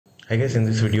I guess in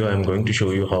this video, I'm going to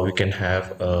show you how we can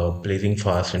have a blazing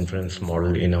fast inference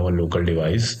model in our local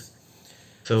device.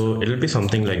 So it'll be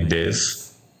something like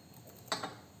this.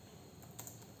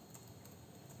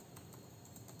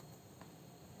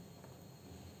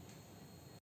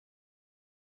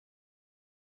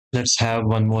 Let's have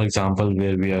one more example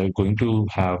where we are going to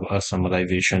have a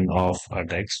summarization of a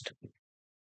text.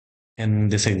 In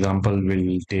this example,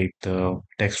 we'll take the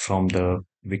text from the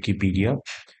Wikipedia.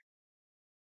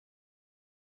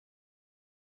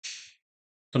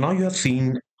 So now you have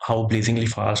seen how blazingly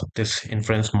fast this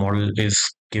inference model is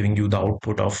giving you the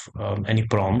output of any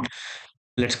prompt.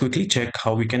 Let's quickly check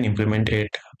how we can implement it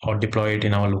or deploy it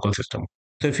in our local system.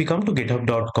 So if we come to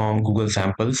github.com Google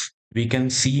samples, we can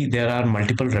see there are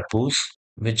multiple repos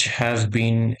which has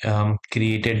been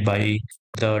created by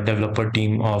the developer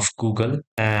team of Google,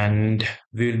 and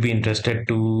we will be interested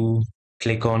to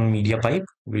click on Mediapipe.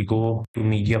 We go to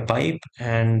Mediapipe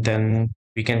and then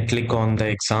we can click on the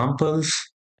examples,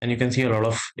 and you can see a lot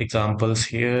of examples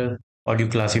here: audio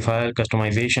classifier,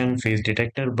 customization, face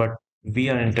detector, but we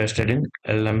are interested in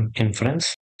LLM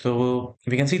inference. So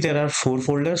we can see there are 4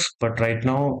 folders, but right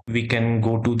now we can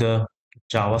go to the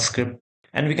JavaScript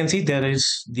and we can see there is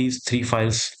these 3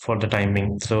 files for the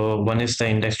timing. So one is the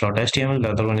index.html, the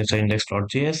other one is the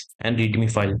index.js and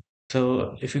readme file.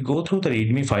 So if we go through the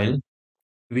readme file,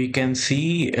 we can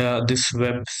see this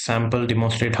web sample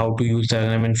demonstrate how to use the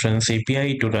LLM Inference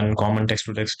API to run common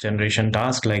text-to-text generation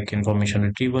tasks like information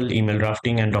retrieval, email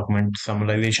drafting, and document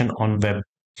summarization on web.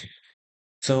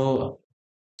 So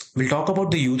we'll talk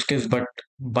about the use case, but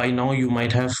by now you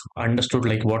might have understood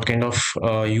like what kind of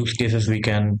use cases we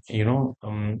can,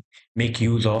 make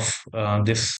use of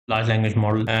this large language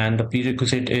model. And the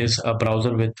prerequisite is a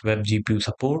browser with WebGPU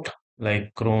support,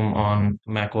 like Chrome on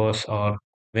macOS or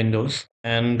Windows,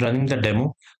 and running the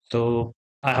demo. So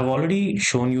I have already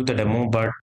shown you the demo, but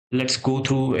let's go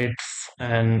through it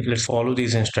and let's follow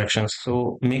these instructions.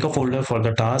 So make a folder for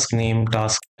the task, name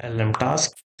task LM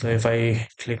task. So if I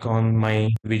click on my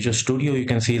Visual Studio, you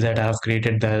can see that I have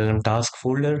created the LLM task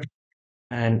folder,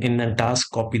 and in the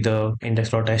task, copy the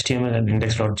index.html and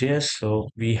index.js. So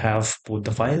we have both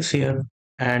the files here,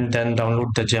 and then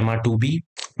download the Gemma 2B,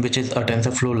 which is a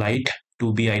TensorFlow Lite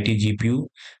 2B IT GPU.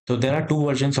 So there are 2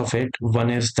 versions of it.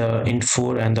 One is the int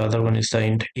 4 and the other one is the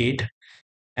int 8.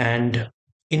 And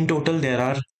in total, there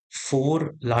are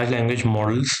 4 large language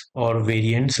models or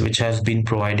variants which has been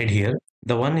provided here.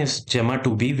 The one is Gemma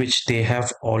 2B, which they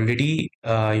have already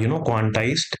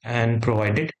quantized and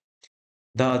provided.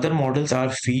 The other models are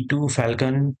V2,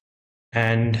 Falcon,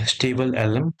 and Stable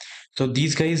LM. So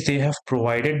these guys, they have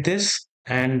provided this,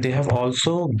 and they have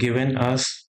also given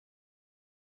us.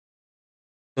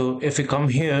 So if we come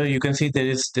here, you can see there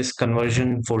is this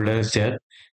conversion folder is there,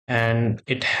 and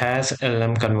it has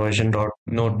LM conversion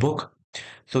notebook.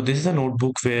 So this is a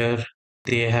notebook where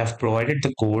they have provided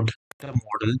the code, the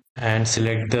model, and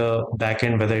select the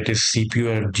backend, whether it is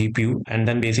CPU or GPU, and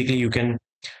then basically you can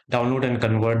download and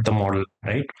convert the model,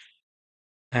 right?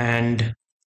 And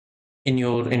in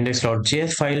your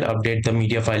index.js file, update the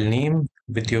media file name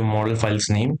with your model file's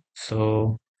name.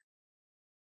 So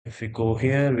if we go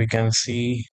here, we can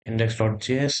see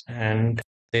index.js, and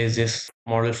there's this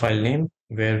model file name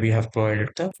where we have provided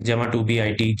the Gemma 2B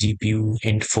IT GPU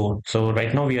int 4. So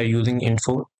right now we are using int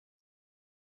 4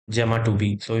 Gemma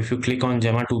 2B. So if you click on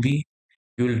Gemma 2B,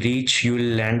 you will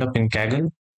land up in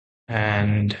Kaggle,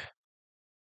 and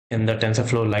in the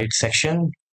TensorFlow Lite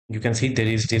section, you can see there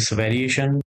is this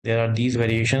variation. There are these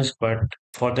variations, but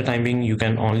for the time being, you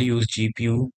can only use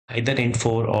GPU, either int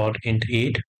 4 or int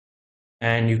 8.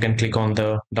 And you can click on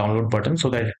the download button so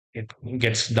that it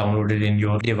gets downloaded in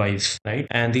your device, right?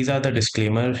 And these are the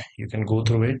disclaimer. You can go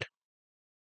through it.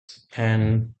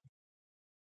 And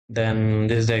then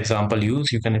this is the example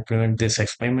use. You can implement this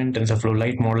experiment TensorFlow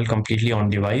Lite model completely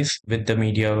on device with the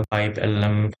Mediapipe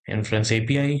LLM Inference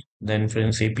API. The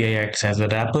Inference API acts as a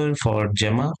wrapper for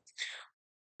Gemma,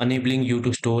 enabling you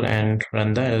to store and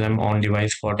run the LLM on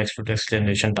device for text-to-text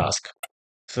generation task.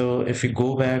 So if we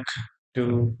go back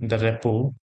to the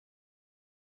repo,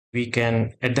 we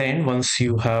can, at the end, once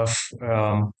you have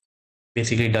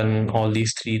basically done all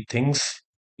these 3 things,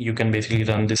 you can basically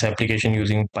run this application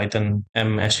using Python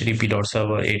m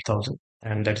http.server 8000,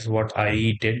 and that is what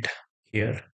I did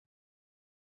here.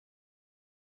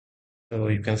 So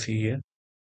you can see here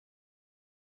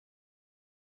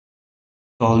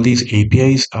all these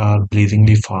APIs are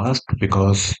blazingly fast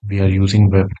because we are using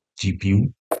web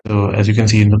GPU. So as you can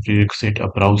see in the prerequisite, a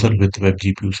browser with web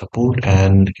GPU support,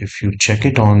 and if you check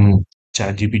it on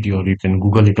ChatGPT or you can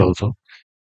Google it also,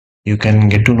 you can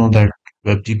get to know that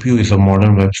WebGPU is a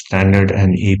modern web standard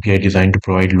and API designed to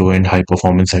provide low-end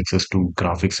high-performance access to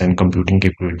graphics and computing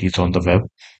capabilities on the web.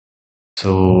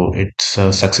 So it's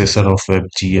a successor of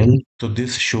WebGL. So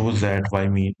this shows that why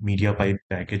Mediapipe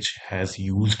package has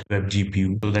used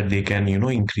WebGPU so that they can,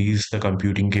 increase the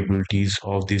computing capabilities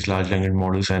of these large language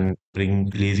models and bring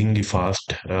blazingly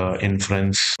fast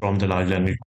inference from the large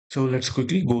language. So let's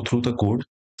quickly go through the code.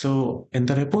 So in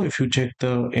the repo, if you check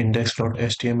the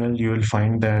index.html, you will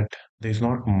find that there's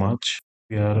not much.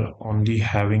 We are only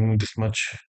having this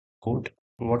much code.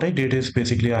 What I did is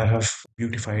basically I have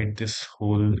beautified this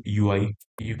whole UI.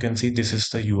 You can see this is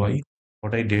the UI.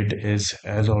 What I did is,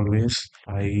 as always,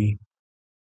 I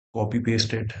copy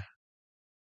pasted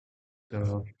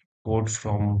the code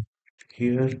from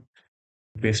here,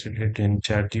 pasted it in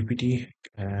ChatGPT,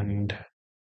 and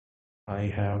I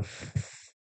have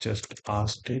just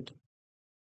asked it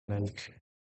like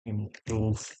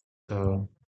improve the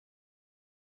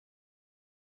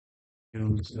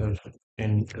user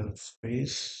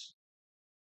interface,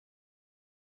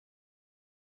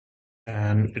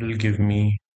 and it'll give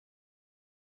me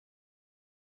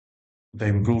the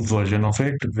improved version of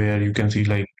it where you can see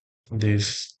like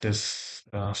this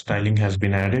styling has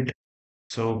been added.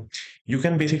 So you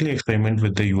can basically experiment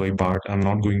with the UI part. I'm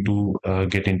not going to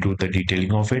get into the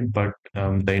detailing of it, but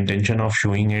the intention of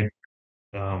showing it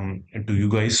to you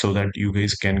guys so that you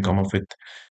guys can come up with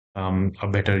a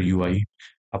better UI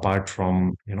apart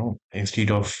from, instead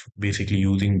of basically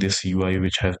using this UI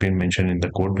which has been mentioned in the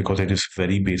code because it is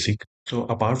very basic. So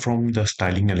apart from the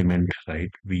styling element, right,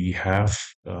 we have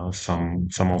some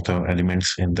of the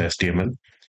elements in the HTML.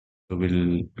 So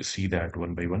we'll see that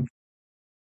one by one.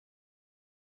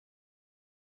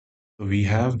 So we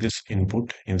have this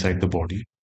input inside the body.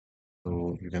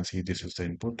 So you can see this is the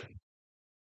input,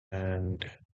 and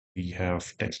we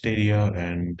have text area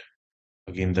and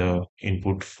again the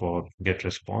input for get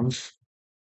response,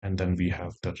 and then we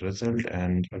have the result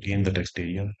and again the text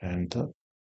area and the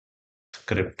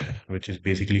script, which is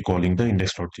basically calling the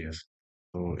index.js.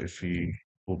 So if we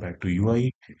go back to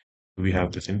UI, we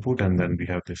have this input and then we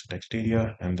have this text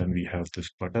area and then we have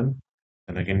this button.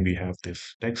 And again, we have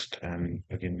this text and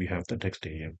again, we have the text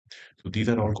area. So these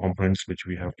are all components which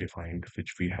we have defined,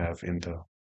 which we have in the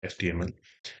HTML.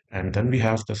 And then we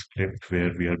have the script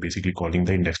where we are basically calling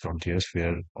the index.js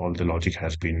where all the logic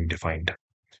has been defined.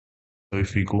 So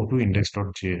if we go to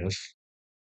index.js,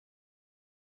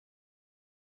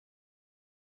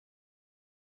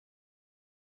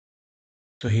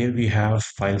 so here we have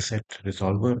file set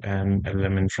resolver and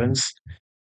LLM inference,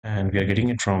 and we are getting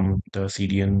it from the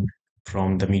CDN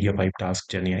from the Mediapipe task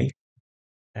GenAI.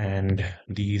 And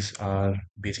these are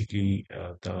basically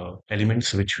the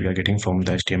elements which we are getting from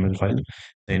the HTML file,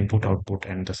 the input, output,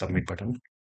 and the submit button.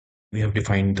 We have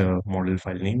defined the model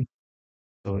file name.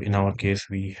 So in our case,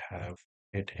 we have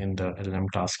it in the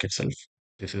LLM task itself.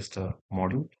 This is the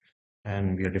model,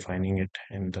 and we are defining it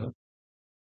in the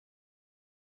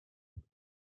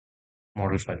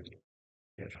model file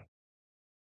here.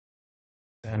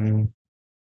 Then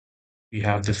we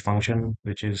have this function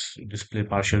which is display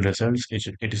partial results.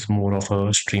 It is more of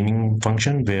a streaming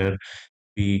function where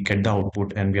we get the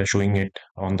output and we are showing it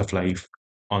on the fly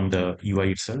on the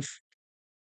UI itself.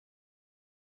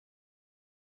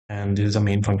 And this is the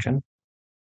main function.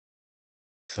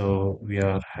 So we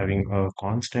are having a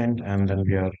constant and then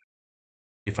we are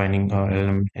defining our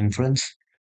LLM inference.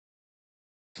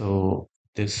 So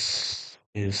this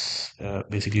is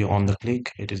basically on the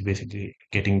click. It is basically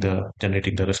generating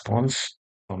the response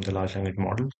from the large language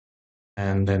model.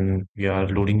 And then we are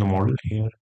loading the model here.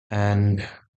 And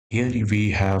here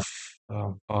we have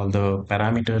all the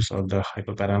parameters or the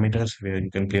hyperparameters where you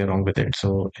can play around with it.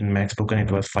 So in max token, it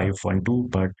was 512,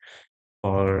 but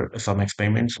for some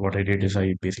experiments, what I did is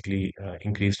I basically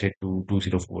increased it to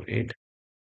 2048.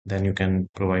 Then you can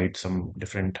provide some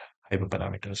different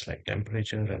hyperparameters like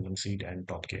temperature, random seed, and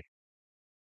top K.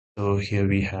 So here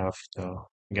we have the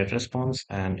get response,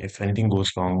 and if anything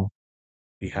goes wrong,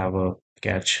 we have a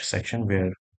catch section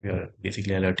where we are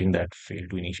basically alerting that failed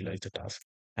to initialize the task.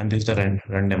 And this is the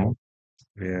run demo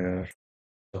where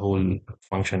the whole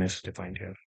function is defined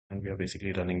here. And we are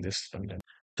basically running this run demo.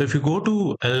 So if you go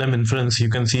to LLM Inference, you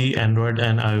can see Android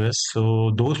and iOS.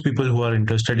 So those people who are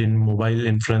interested in mobile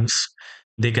inference,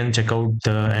 they can check out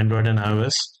the Android and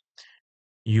iOS.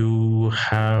 You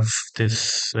have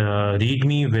this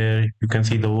README where you can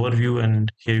see the overview,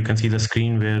 and here you can see the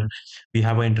screen where we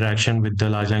have an interaction with the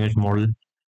large language model.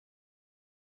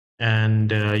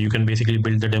 And you can basically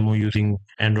build the demo using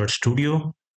Android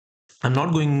Studio. I'm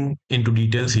not going into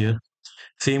details here.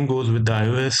 Same goes with the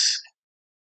iOS.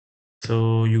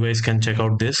 So you guys can check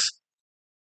out this.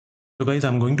 So guys,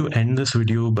 I'm going to end this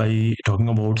video by talking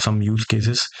about some use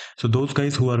cases. So those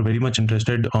guys who are very much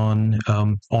interested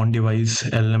on-device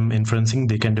LLM inferencing,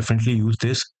 they can definitely use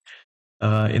this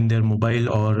in their mobile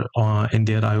or in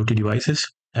their IoT devices.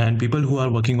 And people who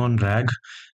are working on RAG,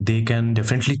 they can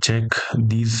definitely check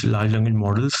these large language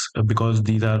models because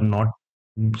these are not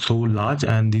so large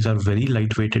and these are very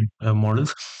lightweighted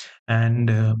models.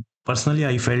 And personally,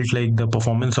 I felt like the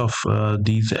performance of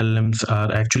these LLMs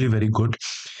are actually very good.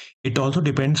 It also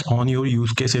depends on your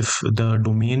use case. If the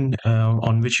domain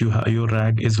on which your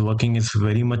RAG is working is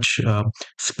very much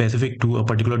specific to a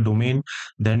particular domain,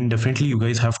 then definitely you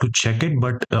guys have to check it.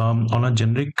 But on a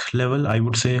generic level, I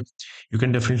would say you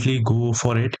can definitely go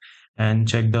for it and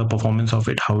check the performance of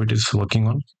it, how it is working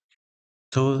on.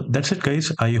 So that's it,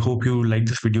 guys. I hope you like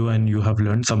this video and you have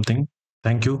learned something.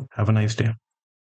 Thank you. Have a nice day.